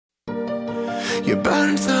You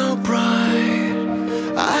burn so bright,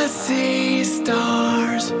 I see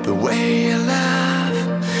stars. The way you laugh,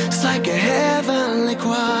 it's like a heavenly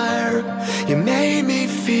choir. You made me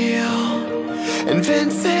feel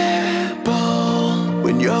invincible.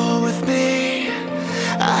 When you're with me,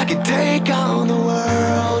 I could take on the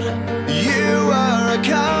world. You are a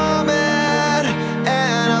comet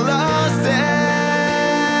and I lost it.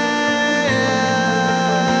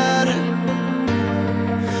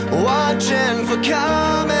 Watching for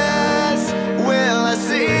comets, will I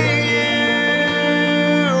see you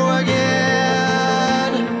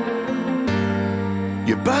again?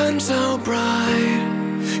 You burn so bright,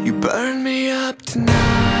 you burn me up tonight.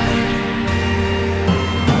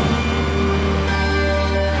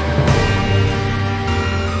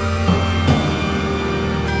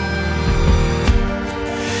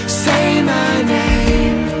 Say my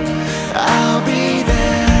name, I'll be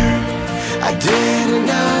there. I didn't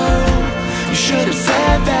know, you should have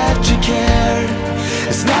said that you cared.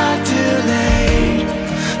 It's not too late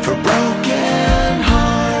for broken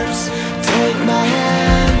hearts. Take my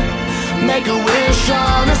hand, make a wish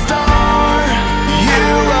on a star. You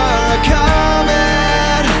are a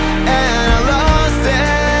comet and I lost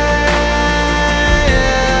it.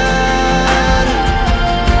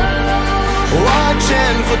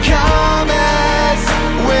 Watching for comets,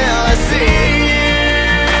 will I see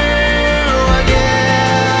you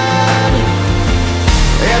again?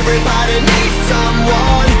 Everybody needs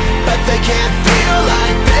someone, but they can't feel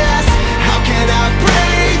like this. How can I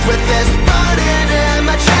breathe with this burden in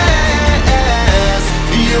my chest?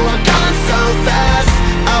 You are gone so fast,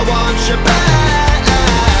 I want you back.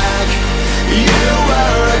 You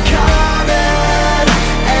were a comet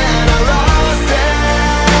and I lost it.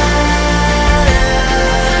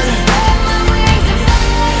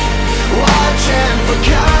 Watching for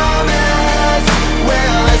comets,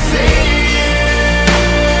 will I see you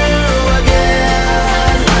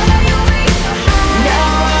again?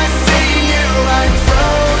 Now I see you like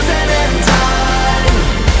frozen in time.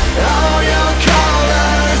 All your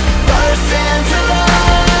colors burst into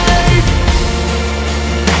life.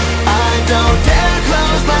 I don't dare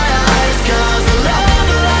close my eyes, 'cause a love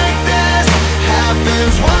like this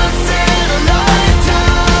happens once in a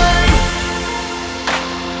lifetime.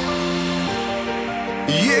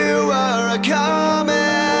 You are a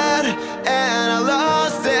comet and I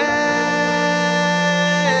lost it.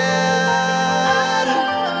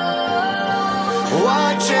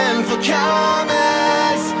 Watching for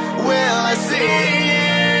comets, will I see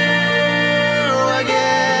you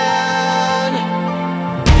again?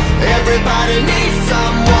 Everybody needs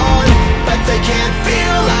someone, but they can't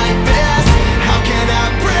feel like this. How can I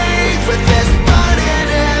breathe with this burden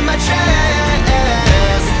in my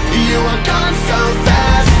chest? You are gone so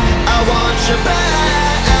fast, I want you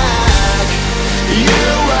back. You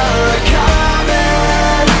were a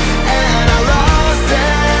comet and I lost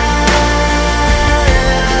it.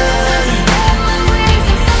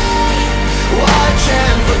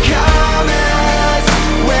 Watching for comets,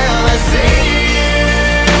 will I see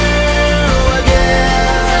you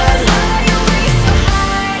again?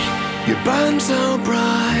 You burn so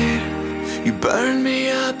bright, you burn me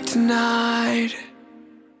up tonight.